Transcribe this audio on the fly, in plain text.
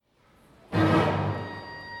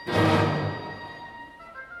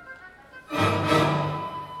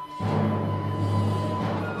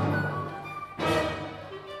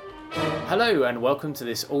Hello and welcome to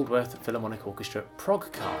this Aldworth Philharmonic Orchestra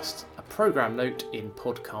progcast, a programme note in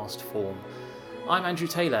podcast form. I'm Andrew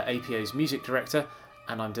Taylor, APO's music director,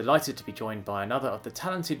 and I'm delighted to be joined by another of the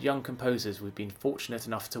talented young composers we've been fortunate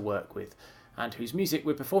enough to work with, and whose music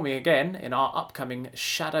we're performing again in our upcoming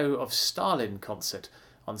Shadow of Stalin concert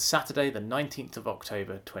on Saturday the 19th of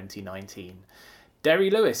October 2019. Derry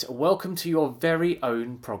Lewis, welcome to your very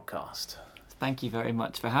own progcast. Thank you very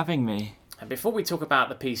much for having me. And before we talk about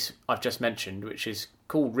the piece I've just mentioned, which is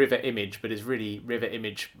called River Image, but is really River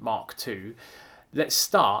Image Mark II, let's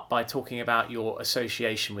start by talking about your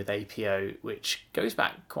association with APO, which goes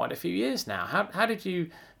back quite a few years now. How did you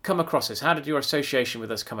come across us? How did your association with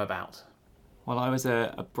us come about? Well, I was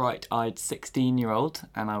a bright-eyed 16-year-old,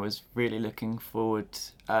 and I was really looking forward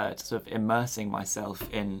to sort of immersing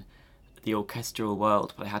myself in the orchestral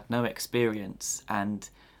world, but I had no experience. And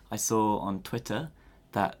I saw on Twitter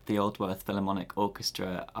that the Aldworth Philharmonic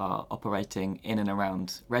Orchestra are operating in and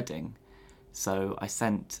around Reading. So I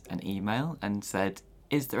sent an email and said,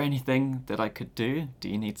 is there anything that I could do? Do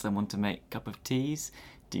you need someone to make a cup of teas?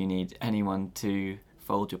 Do you need anyone to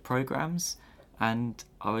fold your programmes? And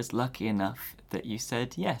I was lucky enough that you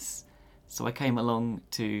said yes. So I came along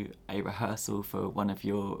to a rehearsal for one of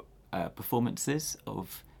your performances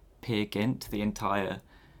of Peer Gynt, the entire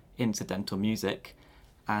incidental music.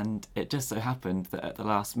 And it just so happened that at the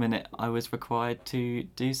last minute I was required to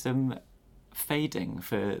do some fading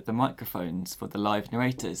for the microphones for the live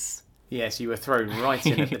narrators. Yes, you were thrown right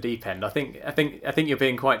in at the deep end. I think you're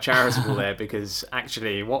being quite charitable there, because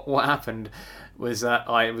actually what happened was that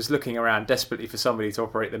I was looking around desperately for somebody to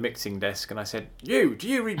operate the mixing desk, and I said, do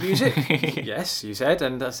you read music? Yes, you said.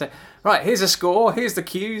 And I said, right, here's a score, here's the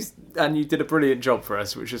cues, and you did a brilliant job for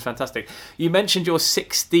us, which was fantastic. You mentioned you're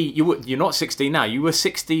 16. You're not 16 now. You were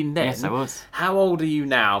 16 then. Yes, I was. How old are you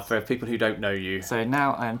now, for people who don't know you? So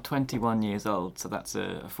now I am 21 years old, so that's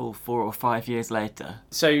a full 4 or 5 years later.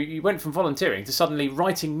 So you went from volunteering to suddenly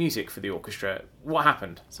writing music for the orchestra. What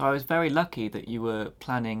happened? So I was very lucky that you were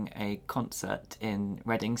planning a concert in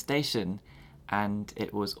Reading Station, and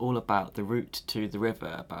it was all about the route to the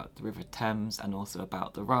river, about the River Thames and also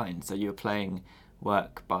about the Rhine. So you were playing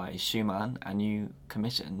work by Schumann, and you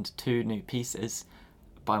commissioned 2 new pieces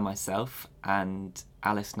by myself and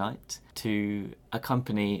Alice Knight to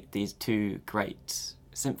accompany these 2 great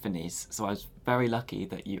symphonies. So I was very lucky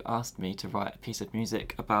that you asked me to write a piece of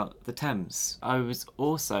music about the Thames. I was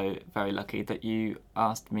also very lucky that you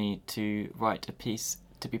asked me to write a piece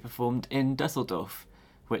to be performed in Dusseldorf,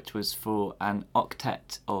 which was for an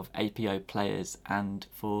octet of APO players and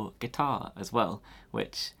for guitar as well,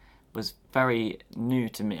 which was very new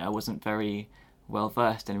to me. I wasn't very well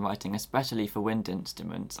versed in writing, especially for wind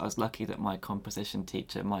instruments. I was lucky that my composition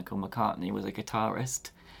teacher, Michael McCartney, was a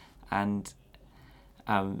guitarist, and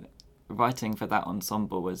writing for that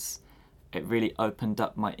ensemble it really opened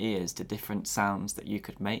up my ears to different sounds that you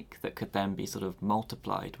could make that could then be sort of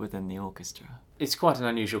multiplied within the orchestra. It's quite an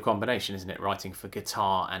unusual combination, isn't it, writing for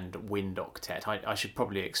guitar and wind octet? I should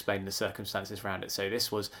probably explain the circumstances around it. So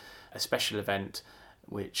this was a special event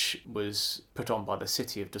which was put on by the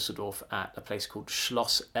city of Dusseldorf at a place called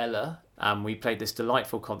Schloss Eller. We played this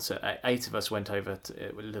delightful concert. 8 of us went over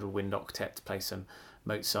to a little wind octet to play some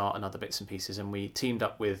Mozart and other bits and pieces, and we teamed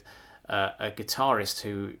up with a guitarist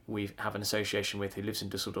who we have an association with, who lives in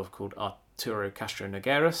Dusseldorf, called Arturo Castro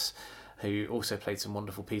Nogueras, who also played some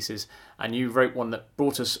wonderful pieces. And you wrote one that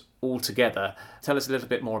brought us all together. Tell us a little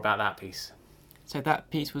bit more about that piece. So that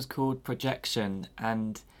piece was called Projection,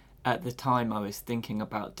 and at the time I was thinking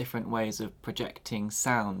about different ways of projecting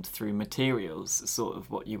sound through materials, sort of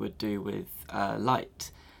what you would do with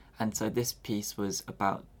light. And so this piece was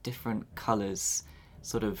about different colours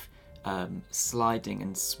sort of sliding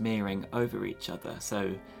and smearing over each other.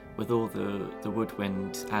 So with all the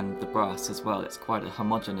woodwind and the brass as well, it's quite a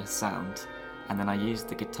homogeneous sound. And then I used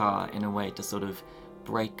the guitar in a way to sort of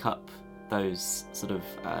break up those sort of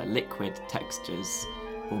liquid textures,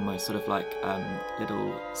 almost sort of like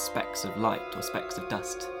little specks of light or specks of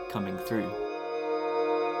dust coming through.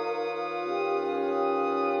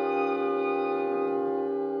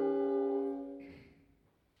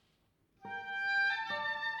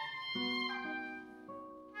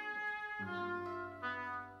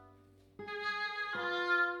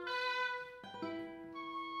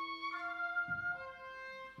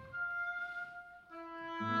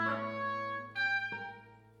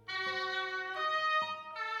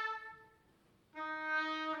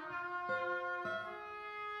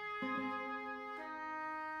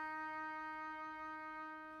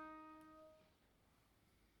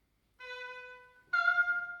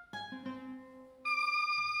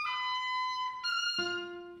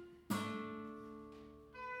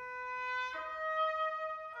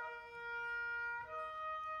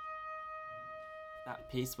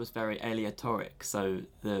 That piece was very aleatoric, so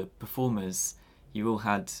the performers, you all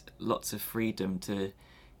had lots of freedom to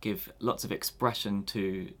give lots of expression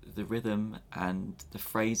to the rhythm and the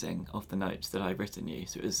phrasing of the notes that I'd written you.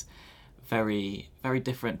 So it was very, very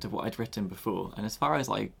different to what I'd written before. And as far as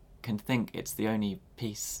I can think, it's the only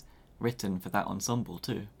piece written for that ensemble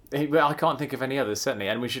too. Well, I can't think of any others, certainly.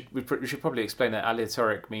 And we should probably explain that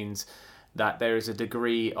aleatoric means that there is a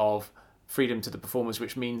degree of freedom to the performers,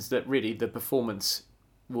 which means that really the performance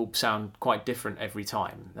will sound quite different every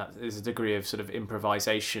time. That there's a degree of sort of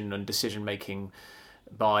improvisation and decision making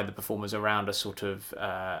by the performers around a sort of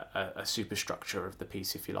a superstructure of the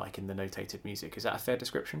piece, if you like, in the notated music. Is that a fair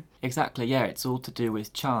description? Exactly, yeah, it's all to do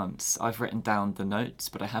with chance. I've written down the notes,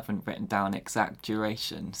 but I haven't written down exact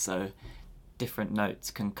duration, so different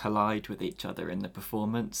notes can collide with each other in the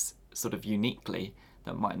performance sort of uniquely.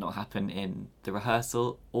 That might not happen in the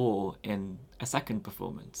rehearsal or in a second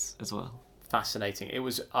performance as well. Fascinating. It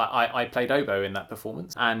was I played oboe in that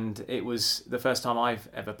performance, and it was the first time I've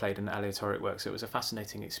ever played an aleatoric work, so it was a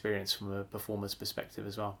fascinating experience from a performer's perspective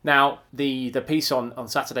as well. Now, the piece on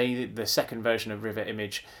Saturday, the second version of River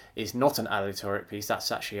Image, is not an aleatoric piece.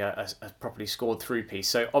 That's actually a properly scored through piece.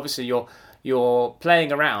 So obviously you're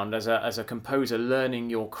playing around as a composer, learning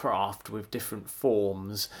your craft with different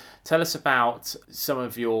forms. Tell us about some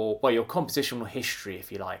of your compositional history,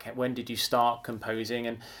 if you like. When did you start composing,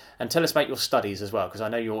 and tell us about your studies as well, because I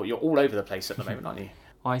know you're all over the place at the moment, aren't you?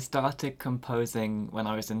 I started composing when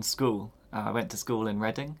I was in school. I went to school in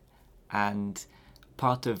Reading, and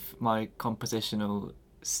part of my compositional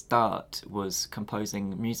start was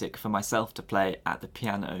composing music for myself to play at the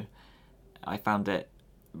piano. I found it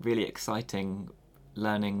really exciting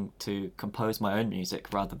learning to compose my own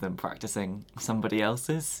music rather than practicing somebody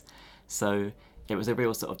else's. So it was a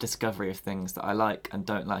real sort of discovery of things that I like and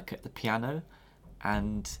don't like at the piano,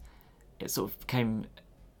 and it sort of became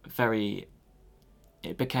very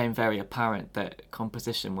apparent that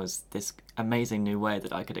composition was this amazing new way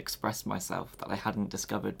that I could express myself that I hadn't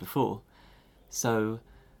discovered before. So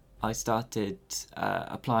I started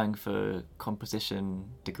applying for composition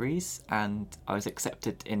degrees, and I was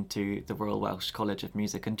accepted into the Royal Welsh College of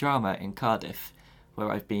Music and Drama in Cardiff,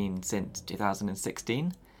 where I've been since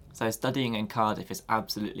 2016. So studying in Cardiff is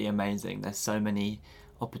absolutely amazing. There's so many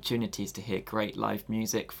opportunities to hear great live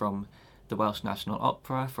music from the Welsh National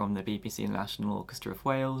Opera, from the BBC National Orchestra of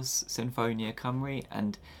Wales, Sinfonia Cymru,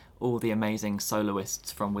 and all the amazing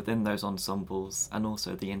soloists from within those ensembles, and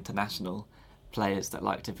also the international players that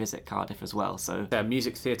like to visit Cardiff as well. So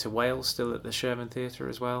Music Theatre Wales still at the Sherman Theatre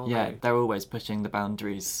as well? Yeah, they're always pushing the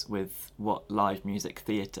boundaries with what live music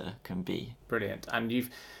theatre can be. Brilliant. And you've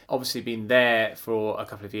obviously been there for a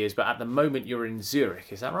couple of years, but at the moment you're in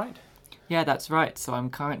Zurich, is that right? Yeah, that's right. So I'm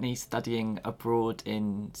currently studying abroad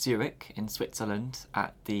in Zurich, in Switzerland,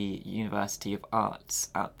 at the University of Arts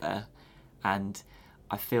out there. And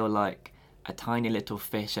I feel like a tiny little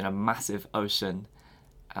fish in a massive ocean.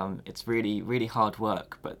 It's really, really hard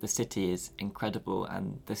work, but the city is incredible,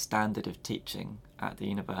 and the standard of teaching at the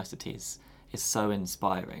universities is so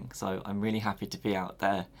inspiring. So I'm really happy to be out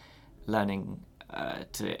there learning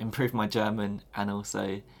to improve my German and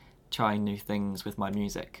also trying new things with my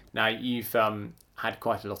music. Now, you've had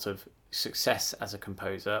quite a lot of success as a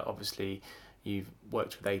composer. Obviously, you've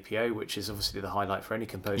worked with APO, which is obviously the highlight for any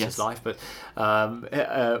composer's life. But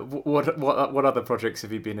what other projects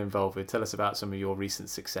have you been involved with? Tell us about some of your recent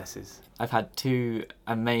successes. I've had two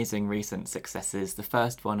amazing recent successes, the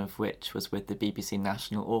first one of which was with the BBC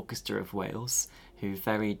National Orchestra of Wales, who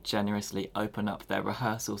very generously open up their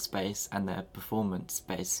rehearsal space and their performance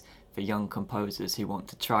space for young composers who want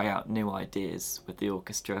to try out new ideas with the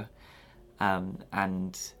orchestra.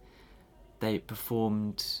 And they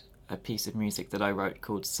performed a piece of music that I wrote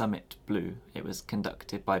called Summit Blue. It was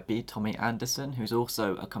conducted by B. Tommy Anderson, who's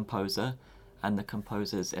also a composer, and the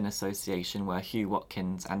composers in association were Hugh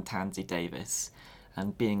Watkins and Tansy Davis.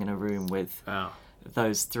 And being in a room with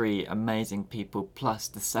those three amazing people, plus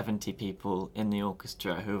the 70 people in the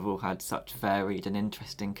orchestra who have all had such varied and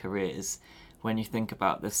interesting careers, when you think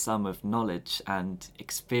about the sum of knowledge and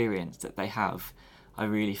experience that they have, I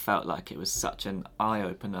really felt like it was such an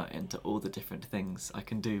eye-opener into all the different things I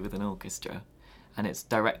can do with an orchestra. And it's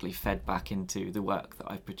directly fed back into the work that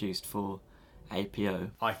I've produced for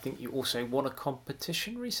APO. I think you also won a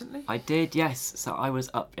competition recently? I did, yes. So I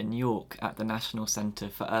was up in York at the National Centre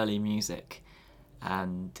for Early Music,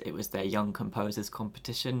 and it was their Young Composers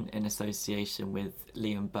competition in association with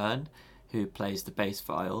Liam Byrne, who plays the bass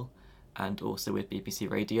viol, and also with BBC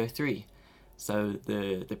Radio 3. So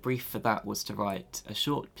the brief for that was to write a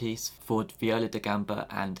short piece for viola da gamba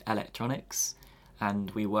and electronics,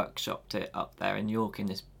 and we workshopped it up there in York in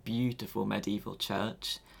this beautiful medieval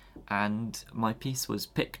church. And my piece was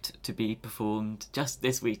picked to be performed just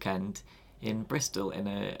this weekend in Bristol in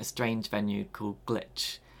a strange venue called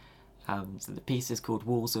Glitch. So the piece is called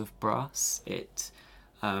Walls of Brass. It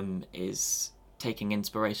is taking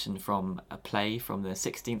inspiration from a play from the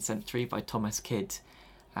 16th century by Thomas Kyd,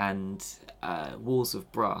 and Walls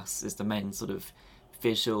of Brass is the main sort of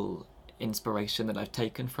visual inspiration that I've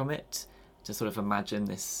taken from it, to sort of imagine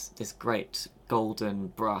this great golden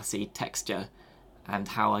brassy texture and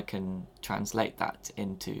how I can translate that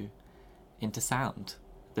into sound.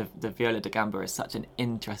 The viola da gamba is such an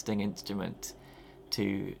interesting instrument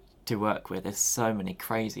to work with. There's so many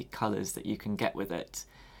crazy colours that you can get with it.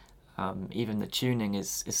 Even the tuning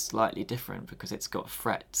is slightly different because it's got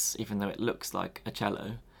frets, even though it looks like a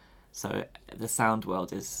cello. So the sound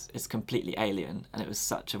world is completely alien, and it was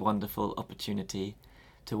such a wonderful opportunity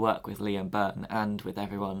to work with Liam Byrne and with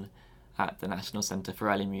everyone at the National Centre for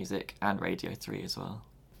Early Music and Radio 3 as well.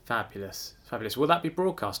 Fabulous. Will that be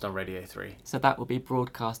broadcast on Radio 3? So that will be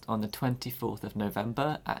broadcast on the 24th of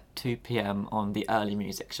November at 2 p.m. on the Early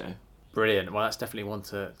Music Show. Brilliant. Well, that's definitely one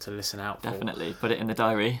to listen out for. Definitely. Put it in the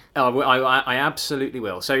diary. Oh, I absolutely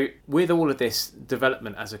will. So with all of this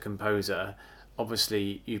development as a composer,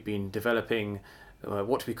 obviously you've been developing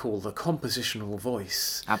what we call the compositional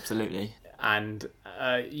voice. Absolutely. And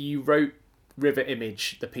you wrote River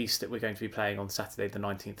Image, the piece that we're going to be playing on Saturday the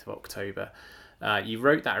 19th of October. You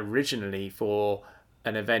wrote that originally for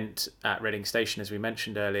an event at Reading Station, as we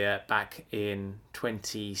mentioned earlier, back in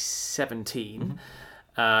 2017.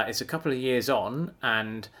 Mm-hmm. It's a couple of years on,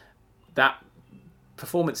 and that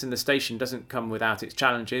performance in the station doesn't come without its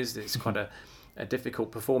challenges. It's quite a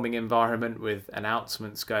difficult performing environment with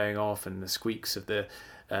announcements going off and the squeaks of the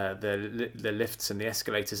lifts and the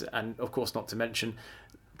escalators, and of course not to mention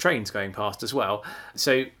trains going past as well.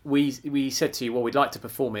 So we said to you, well, we'd like to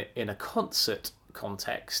perform it in a concert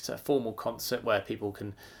context, a formal concert where people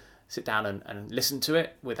can sit down and listen to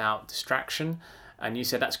it without distraction. And you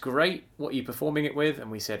said, that's great, what are you performing it with?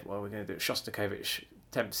 And we said, well, we're going to do Shostakovich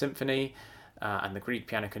 10th Symphony and the Grieg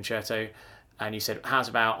Piano Concerto. And you said, how's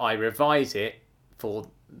about I revise it for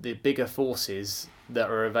the bigger forces that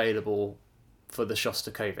are available for the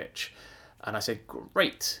Shostakovich? And I said,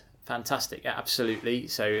 great, fantastic, yeah, absolutely.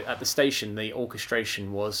 So at the station, the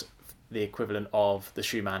orchestration was the equivalent of the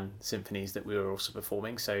Schumann symphonies that we were also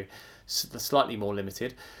performing, so slightly more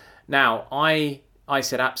limited. Now, I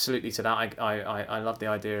said absolutely to that. I love the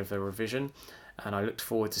idea of a revision, and I looked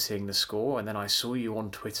forward to seeing the score. And then I saw you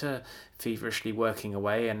on Twitter feverishly working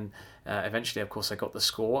away, and eventually, of course, I got the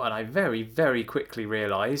score, and I very, very quickly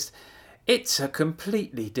realised it's a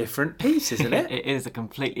completely different piece, isn't it? It is a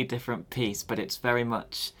completely different piece, but it's very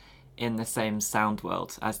much in the same sound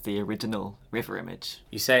world as the original River Image.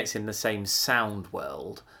 You say it's in the same sound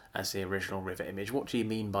world as the original River Image. What do you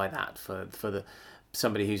mean by that for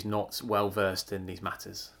somebody who's not well versed in these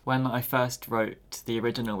matters? When I first wrote the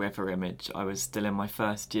original River Image, I was still in my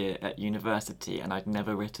first year at university, and I'd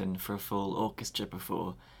never written for a full orchestra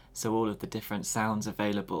before. So all of the different sounds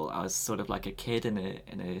available, I was sort of like a kid in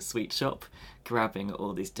a sweet shop, grabbing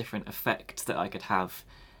all these different effects that I could have.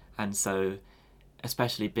 And so,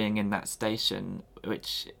 especially being in that station,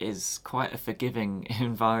 which is quite a forgiving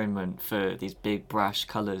environment for these big brash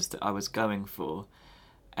colours that I was going for,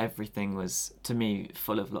 everything was, to me,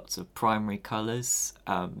 full of lots of primary colours.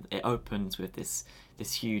 It opens with this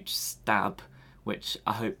huge stab, which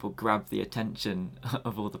I hope will grab the attention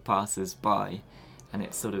of all the passers-by, and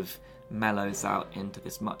it sort of mellows out into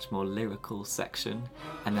this much more lyrical section,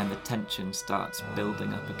 and then the tension starts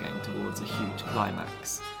building up again towards a huge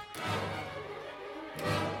climax.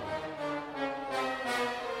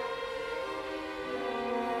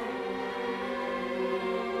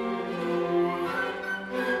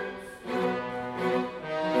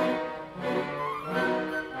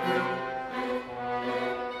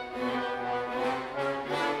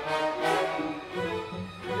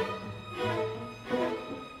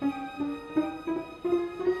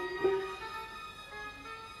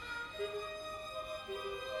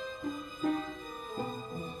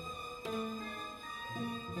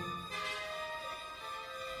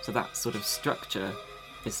 So that sort of structure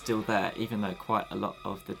is still there, even though quite a lot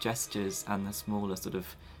of the gestures and the smaller sort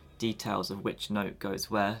of details of which note goes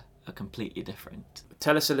where are completely different.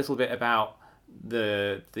 Tell us a little bit about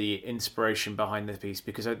the inspiration behind the piece,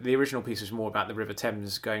 because the original piece was more about the River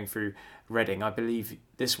Thames going through Reading. I believe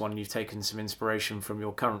this one you've taken some inspiration from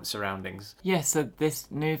your current surroundings. Yeah, so this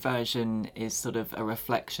new version is sort of a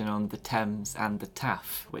reflection on the Thames and the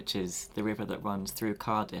Taff, which is the river that runs through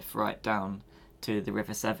Cardiff right down to the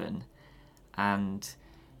River Severn. And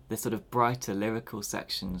the sort of brighter lyrical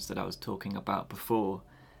sections that I was talking about before,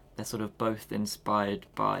 they're sort of both inspired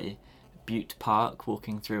by Bute Park,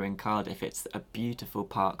 walking through in Cardiff. It's a beautiful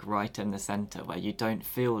park right in the centre where you don't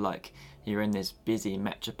feel like you're in this busy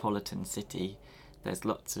metropolitan city. There's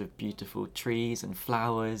lots of beautiful trees and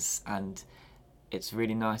flowers, and it's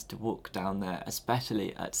really nice to walk down there,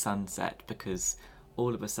 especially at sunset, because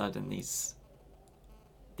all of a sudden these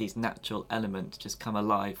natural elements just come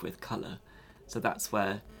alive with colour. So that's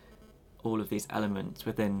where all of these elements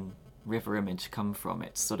within River Image come from.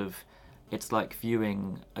 It's like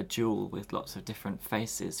viewing a jewel with lots of different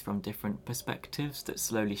faces from different perspectives that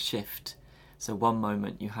slowly shift. So one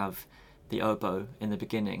moment you have the oboe in the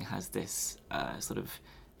beginning has this sort of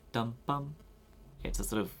dum bum. It's a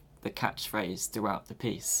sort of the catchphrase throughout the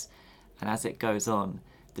piece. And as it goes on,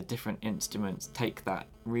 the different instruments take that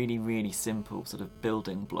really, really simple sort of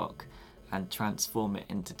building block and transform it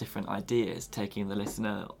into different ideas, taking the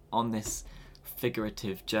listener on this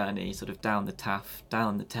figurative journey sort of down the Taff,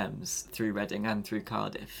 down the Thames, through Reading and through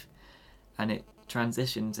Cardiff. And it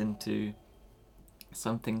transitions into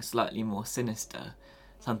something slightly more sinister.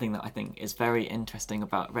 Something that I think is very interesting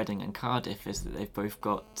about Reading and Cardiff is that they've both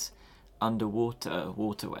got underwater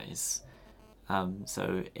waterways.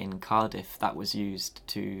 So in Cardiff, that was used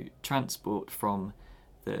to transport from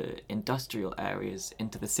the industrial areas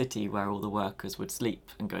into the city where all the workers would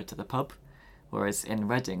sleep and go to the pub. Whereas in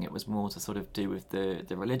Reading, it was more to sort of do with the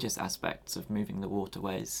religious aspects of moving the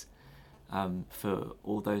waterways for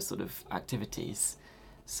all those sort of activities.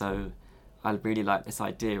 So I really like this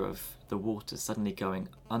idea of the water suddenly going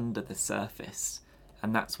under the surface,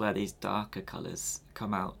 and that's where these darker colours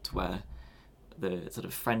come out, where the sort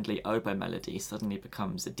of friendly oboe melody suddenly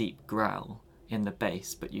becomes a deep growl in the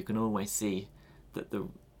bass, but you can always see that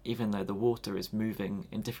even though the water is moving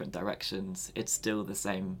in different directions, it's still the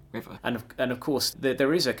same river. And of course,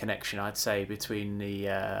 there is a connection, I'd say, between the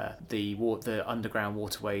underground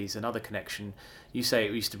waterways. Another connection. You say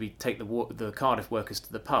it used to be take the Cardiff workers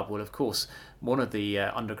to the pub. Well, of course, one of the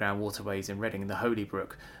underground waterways in Reading, the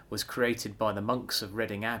Holybrook, was created by the monks of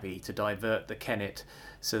Reading Abbey to divert the Kennet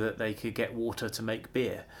so that they could get water to make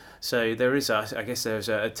beer. So there's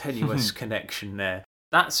a tenuous connection there.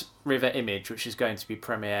 That's River Image, which is going to be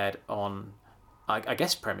premiered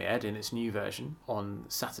in its new version on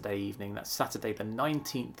Saturday evening. That's Saturday the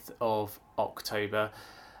 19th of October.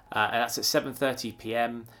 And that's at 7:30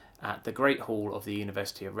 p.m. at the Great Hall of the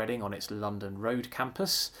University of Reading on its London Road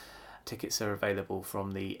campus. Tickets are available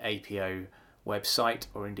from the APO website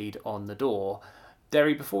or indeed on the door.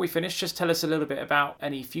 Derry, before we finish, just tell us a little bit about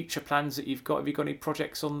any future plans that you've got. Have you got any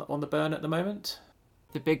projects on the burn at the moment?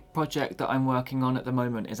 The big project that I'm working on at the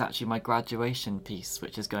moment is actually my graduation piece,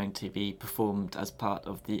 which is going to be performed as part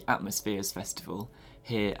of the Atmospheres Festival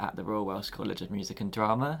here at the Royal Welsh College of Music and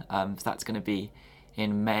Drama. So that's going to be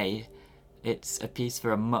in May. It's a piece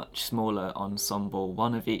for a much smaller ensemble,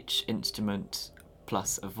 one of each instrument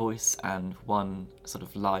plus a voice and one sort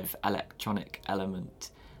of live electronic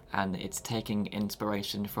element. And it's taking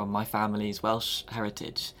inspiration from my family's Welsh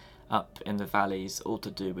heritage up in the valleys, all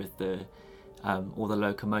to do with all the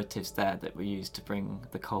locomotives there that were used to bring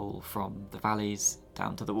the coal from the valleys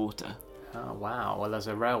down to the water. Oh, wow. Well, as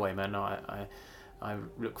a railwayman, I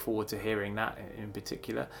look forward to hearing that in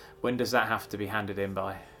particular. When does that have to be handed in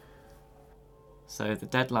by? So the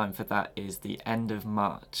deadline for that is the end of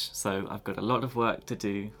March. So I've got a lot of work to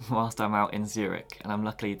do whilst I'm out in Zurich, and I'm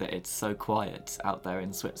lucky that it's so quiet out there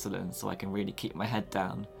in Switzerland, so I can really keep my head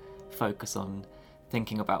down, focus on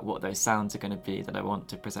thinking about what those sounds are going to be that I want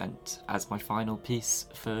to present as my final piece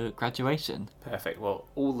for graduation. Perfect. Well,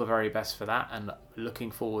 all the very best for that, and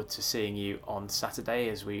looking forward to seeing you on Saturday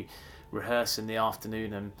as we rehearse in the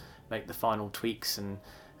afternoon and make the final tweaks and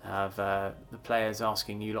have the players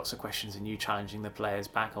asking you lots of questions and you challenging the players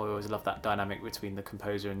back. I always love that dynamic between the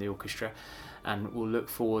composer and the orchestra, and we'll look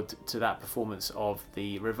forward to that performance of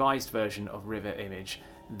the revised version of River Image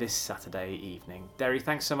this Saturday evening. Derry,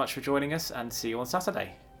 thanks so much for joining us, and see you on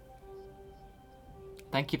Saturday.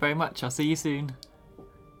 Thank you very much. I'll see you soon.